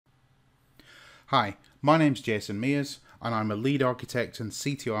Hi, my name's Jason Mears and I'm a lead architect and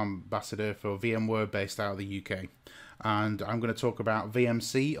CTO ambassador for VMware based out of the UK. And I'm going to talk about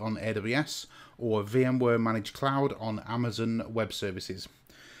VMC on AWS or VMware Managed Cloud on Amazon Web Services.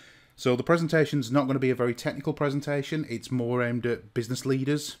 So the presentation's not going to be a very technical presentation, it's more aimed at business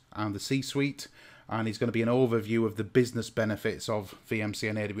leaders and the C-suite, and it's going to be an overview of the business benefits of VMC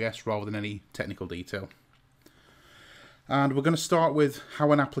and AWS rather than any technical detail. And we're going to start with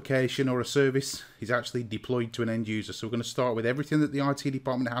how an application or a service is actually deployed to an end user. So we're going to start with everything that the IT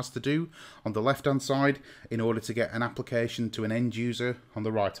department has to do on the left hand side in order to get an application to an end user on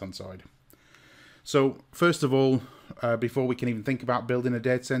the right hand side. So first of all, before we can even think about building a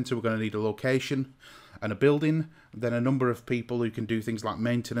data center, we're going to need a location and a building, then a number of people who can do things like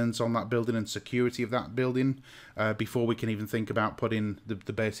maintenance on that building and security of that building, before we can even think about putting the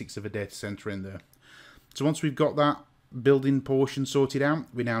basics of a data center in there. So once we've got that building portion sorted out,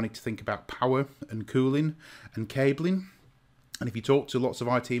 we now need to think about power and cooling and cabling. And if you talk to lots of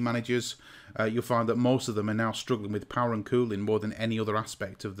IT managers, you'll find that most of them are now struggling with power and cooling more than any other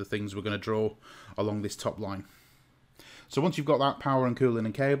aspect of the things we're going to draw along this top line. So once you've got that power and cooling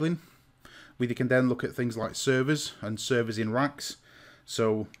and cabling, we can then look at things like servers and servers in racks.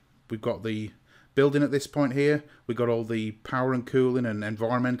 So we've got the building at this point here, we've got all the power and cooling and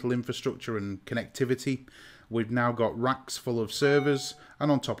environmental infrastructure and connectivity. We've now got racks full of servers,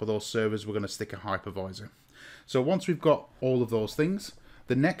 and on top of those servers we're going to stick a hypervisor. So once we've got all of those things,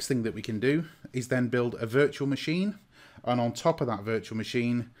 the next thing that we can do is then build a virtual machine, and on top of that virtual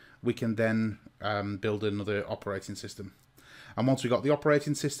machine we can then build another operating system. And once we've got the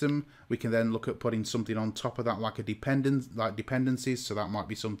operating system, we can then look at putting something on top of that, like dependencies. So that might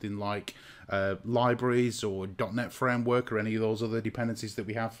be something like libraries or .NET framework or any of those other dependencies that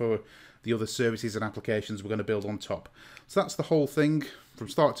we have for the other services and applications we're going to build on top. So that's the whole thing from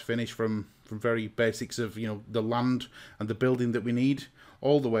start to finish, from very basics of the land and the building that we need,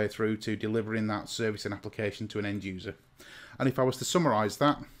 all the way through to delivering that service and application to an end user. And if I was to summarize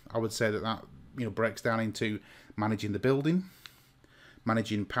that, I would say that breaks down into managing the building,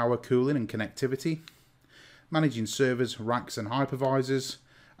 managing power, cooling and connectivity, managing servers, racks and hypervisors,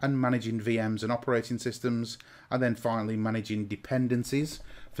 and managing VMs and operating systems, and then finally managing dependencies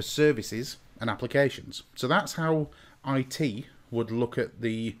for services and applications. So that's how IT would look at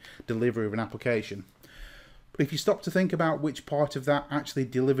the delivery of an application. But if you stop to think about which part of that actually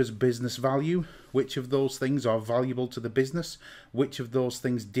delivers business value, which of those things are valuable to the business, which of those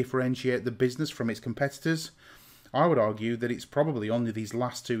things differentiate the business from its competitors, I would argue that it's probably only these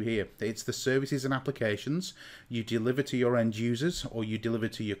last two here. It's the services and applications you deliver to your end users or you deliver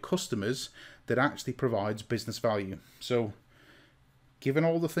to your customers that actually provides business value. So given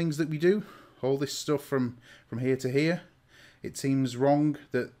all the things that we do, all this stuff from here to here, it seems wrong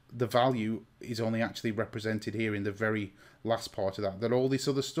that the value is only actually represented here in the very last part of that all this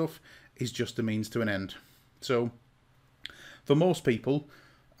other stuff is just a means to an end. So for most people,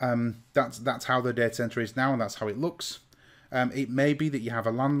 that's how their data center is now, and that's how it looks. It may be that you have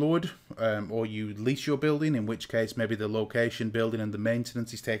a landlord or you lease your building, in which case maybe the location, building and the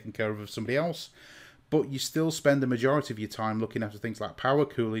maintenance is taken care of somebody else, but you still spend the majority of your time looking after things like power,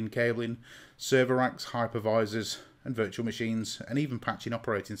 cooling, cabling, server racks, hypervisors and virtual machines, and even patching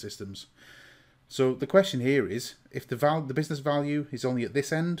operating systems. So the question here is, if the business value is only at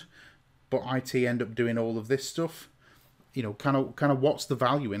this end, but IT end up doing all of this stuff, kind of what's the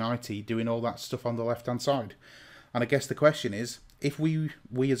value in IT doing all that stuff on the left hand side? And I guess the question is, if we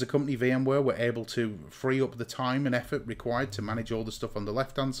as a company, VMware, were able to free up the time and effort required to manage all the stuff on the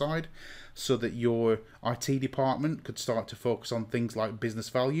left hand side so that your IT department could start to focus on things like business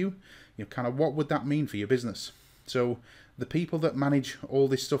value, kind of what would that mean for your business? So the people that manage all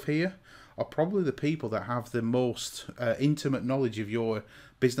this stuff here are probably the people that have the most intimate knowledge of your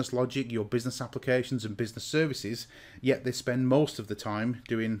business logic, your business applications and business services, yet they spend most of the time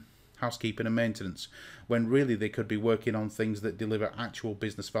doing housekeeping and maintenance, when really they could be working on things that deliver actual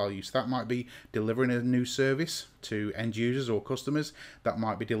business value. So that might be delivering a new service to end users or customers, that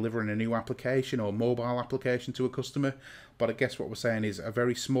might be delivering a new application or mobile application to a customer, but I guess what we're saying is a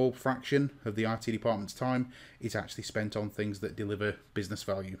very small fraction of the IT department's time is actually spent on things that deliver business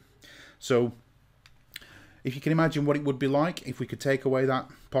value. So if you can imagine what it would be like if we could take away that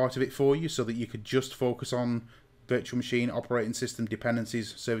part of it for you so that you could just focus on virtual machine, operating system,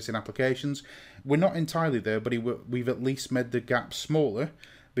 dependencies, service and applications. We're not entirely there, but we've at least made the gap smaller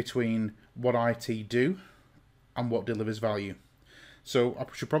between what IT do and what delivers value. So I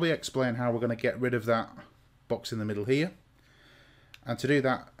should probably explain how we're going to get rid of that box in the middle here. And to do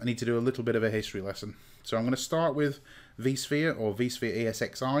that, I need to do a little bit of a history lesson. So I'm going to start with vSphere or vSphere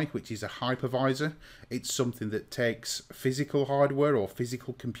ESXi, which is a hypervisor. It's something that takes physical hardware or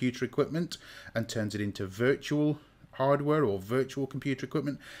physical computer equipment and turns it into virtual hardware or virtual computer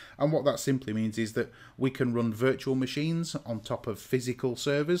equipment. And what that simply means is that we can run virtual machines on top of physical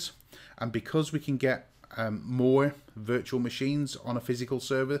servers, and because we can get more virtual machines on a physical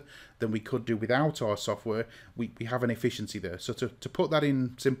server than we could do without our software, we have an efficiency there. So to put that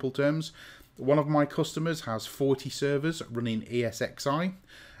in simple terms, one of my customers has 40 servers running ESXi.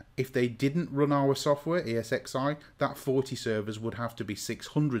 If they didn't run our software, ESXi, that 40 servers would have to be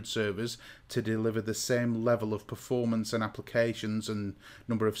 600 servers to deliver the same level of performance and applications and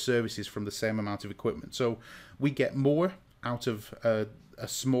number of services from the same amount of equipment. So we get more out of a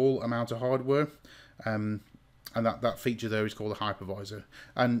small amount of hardware, and that feature there is called a hypervisor.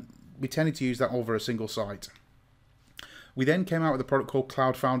 And we tended to use that over a single site. We then came out with a product called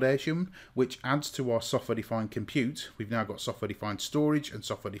Cloud Foundation, which adds to our software-defined compute. We've now got software-defined storage and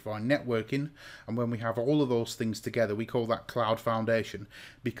software-defined networking, and when we have all of those things together, we call that Cloud Foundation,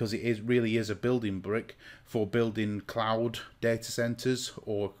 because it really is a building brick for building cloud data centers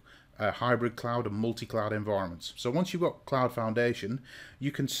or hybrid cloud and multi-cloud environments. So once you've got Cloud Foundation,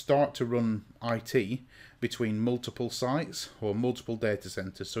 you can start to run IT between multiple sites or multiple data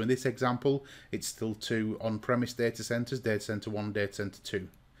centers. So in this example, it's still 2 on-premise data centers, data center 1, data center 2.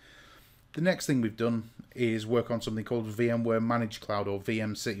 The next thing we've done is work on something called VMware Managed Cloud, or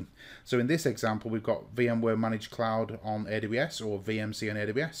VMC. So in this example, we've got VMware Managed Cloud on AWS, or VMC on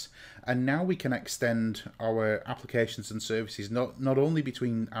AWS, and now we can extend our applications and services not only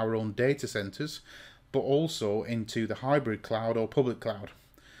between our own data centers, but also into the hybrid cloud or public cloud.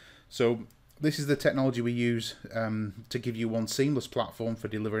 So this is the technology we use to give you one seamless platform for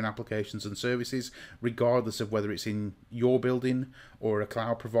delivering applications and services, regardless of whether it's in your building or a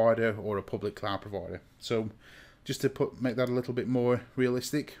cloud provider or a public cloud provider. So just to make that a little bit more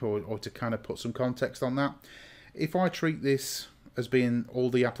realistic, or to kind of put some context on that, if I treat this as being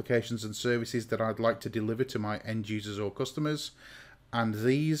all the applications and services that I'd like to deliver to my end users or customers, and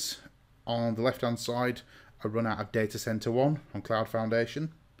these on the left hand side are run out of data center 1 on Cloud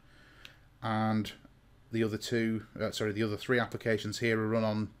Foundation, and the other 3 applications here are run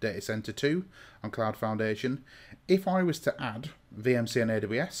on data center 2 on Cloud Foundation. If I was to add VMC and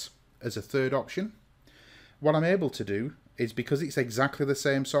AWS as a third option, what I'm able to do is, because it's exactly the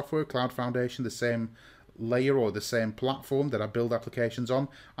same software, Cloud Foundation, the same layer or the same platform that I build applications on,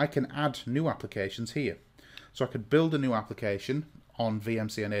 I can add new applications here. So I could build a new application on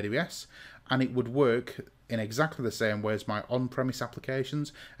VMC and AWS, and it would work in exactly the same way as my on-premise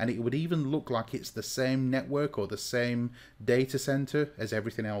applications, and it would even look like it's the same network or the same data center as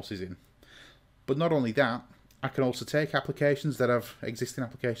everything else is in. But not only that, I can also take applications that existing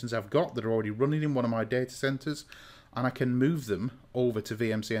applications I've got that are already running in one of my data centers, and I can move them over to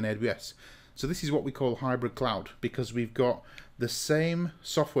VMC and AWS. So this is what we call hybrid cloud, because we've got the same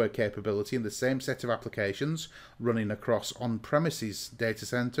software capability and the same set of applications running across on-premises data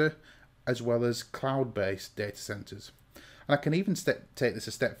center as well as cloud-based data centers. And I can even take this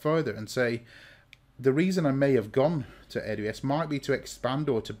a step further and say, the reason I may have gone to AWS might be to expand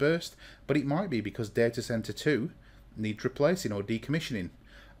or to burst, but it might be because data center 2 needs replacing or decommissioning.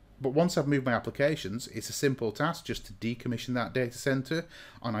 But once I've moved my applications, it's a simple task just to decommission that data center,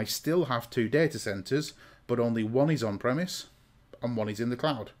 and I still have 2 data centers, but only one is on-premise and one is in the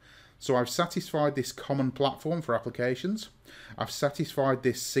cloud. So I've satisfied this common platform for applications, I've satisfied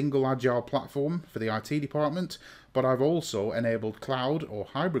this single agile platform for the IT department, but I've also enabled cloud or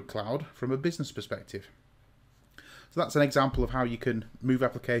hybrid cloud from a business perspective. So that's an example of how you can move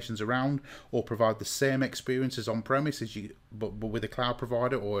applications around or provide the same experience as on-premise but with a cloud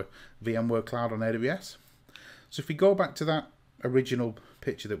provider or VMware Cloud on AWS. So if we go back to that original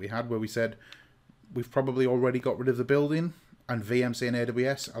picture that we had where we said we've probably already got rid of the building, and VMC and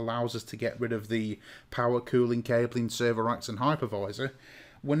AWS allows us to get rid of the power, cooling, cabling, server racks and hypervisor,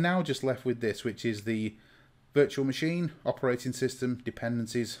 we're now just left with this, which is the virtual machine, operating system,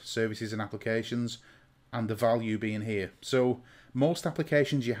 dependencies, services and applications, and the value being here. So most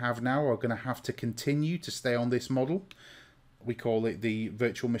applications you have now are going to have to continue to stay on this model. We call it the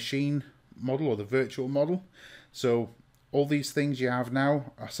virtual machine model or the virtual model. So all these things you have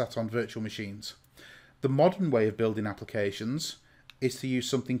now are sat on virtual machines. The modern way of building applications is to use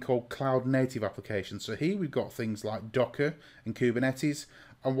something called cloud native applications. So here we've got things like Docker and Kubernetes,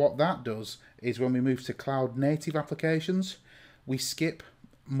 and what that does is when we move to cloud native applications, we skip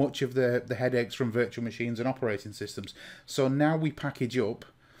much of the headaches from virtual machines and operating systems. So now we package up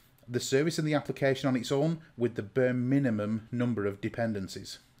the service and the application on its own with the bare minimum number of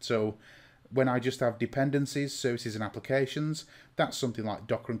dependencies. So When I just have dependencies, services and applications, that's something like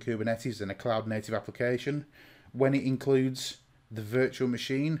Docker and Kubernetes and a cloud native application. When it includes the virtual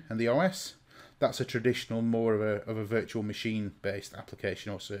machine and the OS, that's a traditional, more of a virtual machine based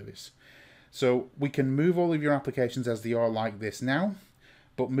application or service. So we can move all of your applications as they are like this now,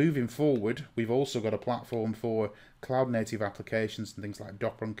 but moving forward, we've also got a platform for cloud native applications and things like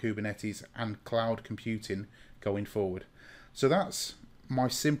Docker and Kubernetes and cloud computing going forward. So that's my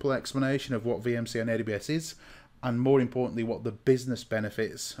simple explanation of what VMC and AWS is, and more importantly, what the business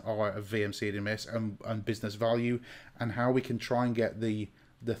benefits are of VMC and AWS and business value, and how we can try and get the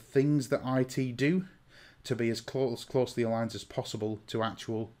things that IT do to be as closely aligned as possible to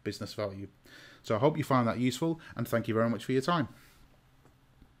actual business value. So I hope you found that useful, and thank you very much for your time.